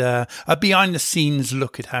had a behind-the-scenes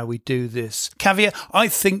look at how we do this. Kavya, I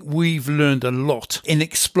think we've learned a lot in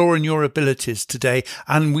exploring your abilities today,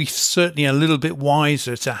 and we're certainly a little bit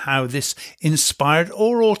wiser to how this inspired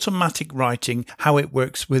or automatic writing, how it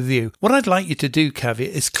works with you. What I'd like you to do, Kavya,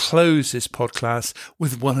 is close this podcast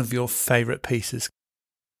with one of your favourite pieces.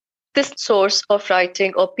 This source of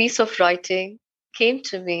writing or piece of writing came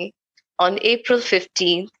to me on April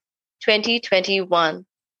 15th, 2021.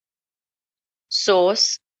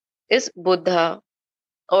 Source is Buddha,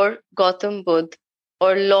 or Gautam Buddha,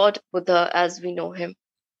 or Lord Buddha as we know him.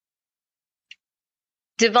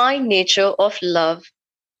 Divine nature of love.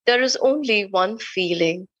 There is only one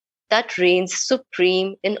feeling that reigns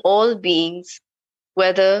supreme in all beings,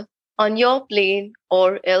 whether on your plane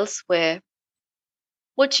or elsewhere.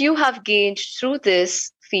 What you have gained through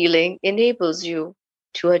this feeling enables you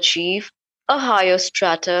to achieve a higher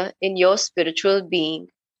strata in your spiritual being.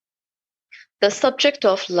 The subject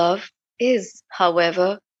of love is,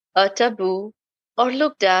 however, a taboo or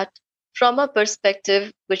looked at from a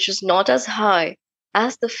perspective which is not as high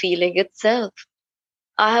as the feeling itself.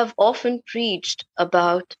 I have often preached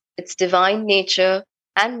about its divine nature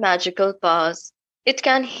and magical powers. It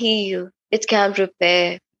can heal, it can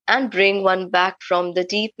repair, and bring one back from the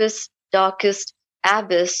deepest, darkest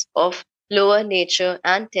abyss of lower nature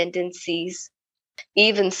and tendencies.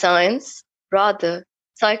 Even science, rather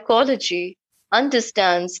psychology,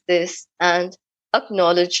 understands this and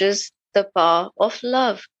acknowledges the power of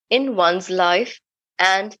love in one's life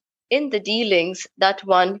and in the dealings that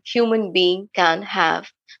one human being can have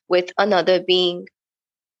with another being.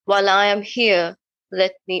 While I am here,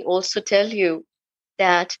 let me also tell you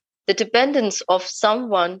that The dependence of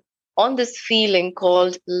someone on this feeling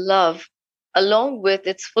called love, along with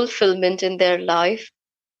its fulfillment in their life,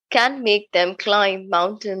 can make them climb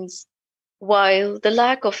mountains, while the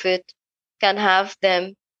lack of it can have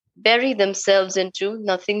them bury themselves into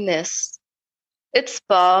nothingness. Its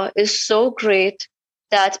power is so great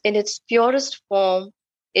that in its purest form,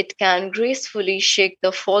 it can gracefully shake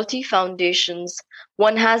the faulty foundations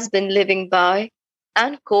one has been living by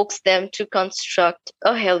and coax them to construct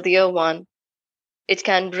a healthier one. It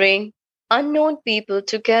can bring unknown people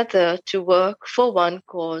together to work for one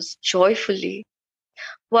cause joyfully,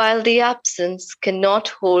 while the absence cannot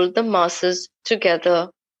hold the masses together.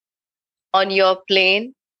 On your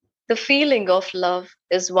plane, the feeling of love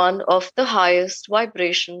is one of the highest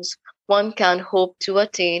vibrations one can hope to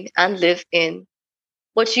attain and live in.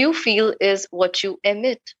 What you feel is what you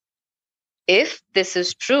emit. If this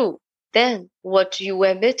is true, then what you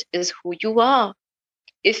emit is who you are.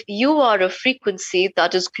 If you are a frequency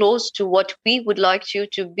that is close to what we would like you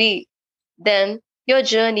to be, then your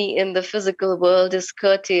journey in the physical world is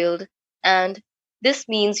curtailed, and this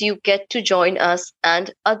means you get to join us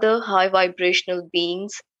and other high vibrational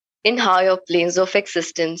beings in higher planes of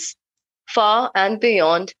existence, far and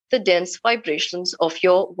beyond the dense vibrations of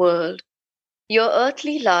your world. Your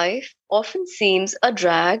earthly life often seems a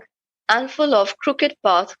drag and full of crooked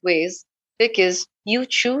pathways because you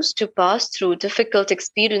choose to pass through difficult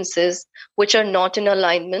experiences which are not in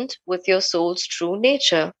alignment with your soul's true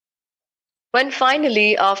nature. When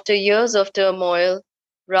finally, after years of turmoil,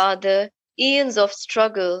 rather eons of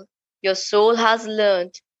struggle, your soul has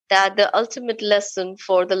learned that the ultimate lesson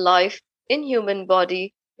for the life in human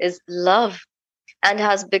body is love and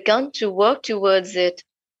has begun to work towards it,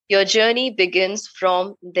 your journey begins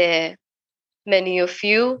from there. Many of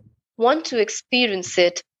you want to experience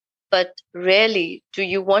it, but rarely do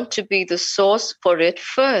you want to be the source for it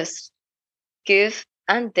first. Give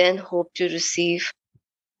and then hope to receive.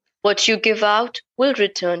 What you give out will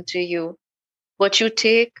return to you. What you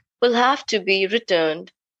take will have to be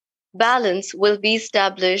returned. Balance will be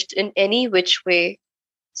established in any which way.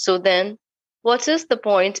 So then, what is the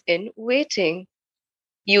point in waiting?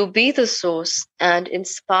 You be the source and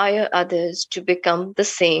inspire others to become the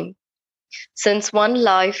same. Since one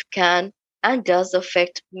life can and does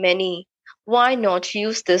affect many, why not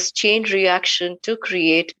use this chain reaction to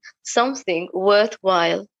create something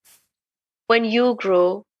worthwhile? When you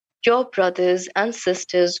grow, your brothers and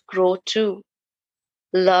sisters grow too.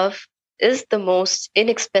 Love is the most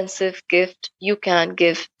inexpensive gift you can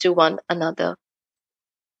give to one another.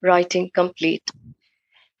 Writing complete.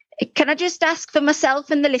 Can I just ask for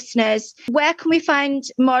myself and the listeners, where can we find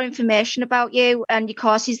more information about you and your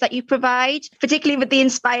courses that you provide, particularly with the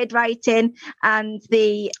inspired writing and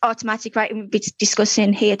the automatic writing we'll be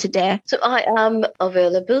discussing here today? So I am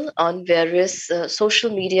available on various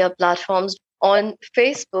social media platforms. On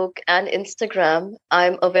Facebook and Instagram,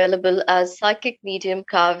 I'm available as Psychic Medium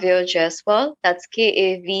Kavya Jaiswal. That's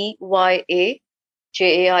Kavya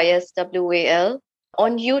Jaiswal.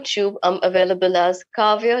 On YouTube, I'm available as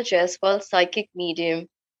Kavya Jaiswal Psychic Medium.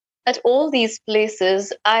 At all these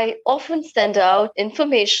places, I often send out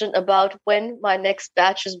information about when my next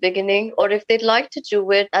batch is beginning, or if they'd like to do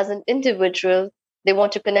it as an individual, they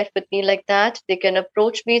want to connect with me like that, they can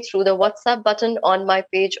approach me through the WhatsApp button on my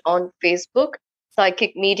page on Facebook,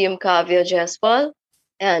 Psychic Medium Kavya Jaiswal.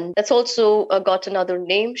 And that's also got another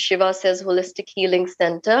name, Shiva Says Holistic Healing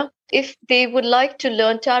Center. If they would like to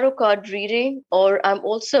learn tarot card reading, or I'm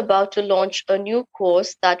also about to launch a new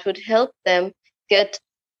course that would help them get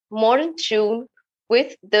more in tune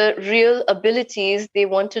with the real abilities they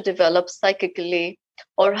want to develop psychically,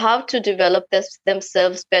 or how to develop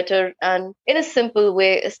themselves better and in a simple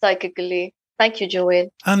way psychically. Thank you,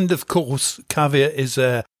 Joanne. And of course, Kavya is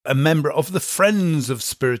a member of the Friends of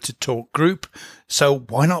Spirited Talk group, so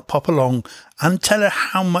why not pop along and tell her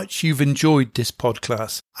how much you've enjoyed this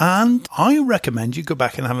podcast. And I recommend you go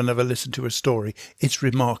back and have another listen to her story. It's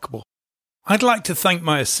remarkable. I'd like to thank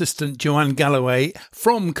my assistant Joanne Galloway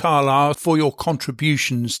from Carlisle for your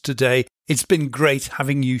contributions today. It's been great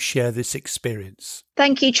having you share this experience.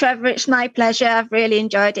 Thank you, Trevor. It's my pleasure. I've really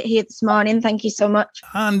enjoyed it here this morning. Thank you so much.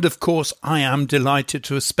 And of course, I am delighted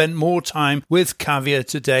to have spent more time with Kavya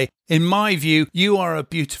today. In my view, you are a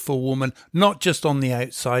beautiful woman, not just on the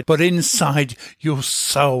outside, but inside your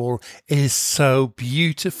soul is so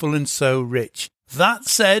beautiful and so rich. That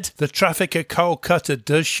said, the traffic at Calcutta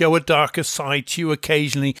does show a darker side to you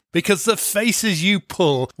occasionally, because the faces you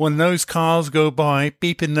pull when those cars go by,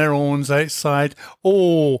 beeping their horns outside,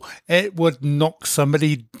 it would knock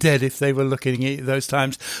somebody dead if they were looking at you those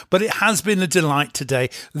times. But it has been a delight today.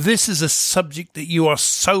 This is a subject that you are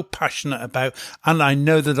so passionate about, and I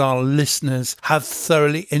know that our listeners have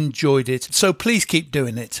thoroughly enjoyed it. So please keep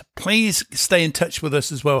doing it. Please stay in touch with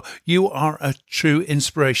us as well. You are a true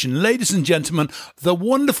inspiration. Ladies and gentlemen, the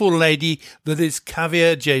wonderful lady that is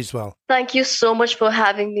Kavya Jaiswal. Thank you so much for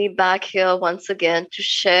having me back here once again to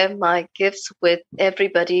share my gifts with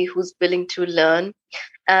everybody who's willing to learn.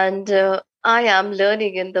 And I am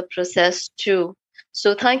learning in the process too.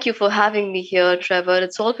 So thank you for having me here, Trevor.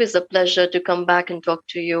 It's always a pleasure to come back and talk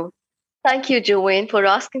to you. Thank you, Joanne, for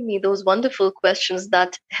asking me those wonderful questions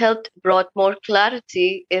that brought more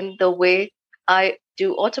clarity in the way I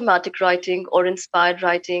do automatic writing or inspired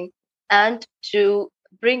writing, and to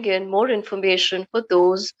bring in more information for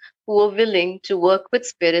those who are willing to work with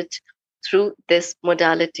spirit through this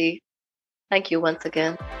modality. Thank you once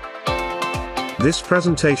again. This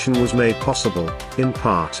presentation was made possible, in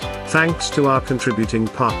part, thanks to our contributing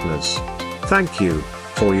partners. Thank you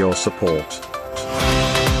for your support.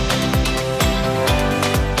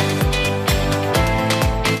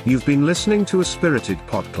 You've been listening to a Spirited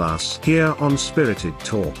podcast here on Spirited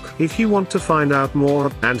Talk. If you want to find out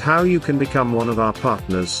more and how you can become one of our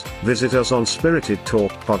partners, visit us on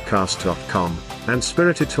spiritedtalkpodcast.com. And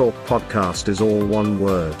Spirited Talk Podcast is all one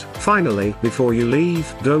word. Finally, before you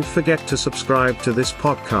leave, don't forget to subscribe to this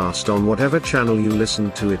podcast on whatever channel you listen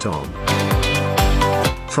to it on.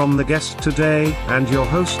 From the guest today and your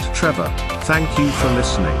host Trevor, thank you for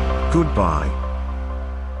listening. Goodbye.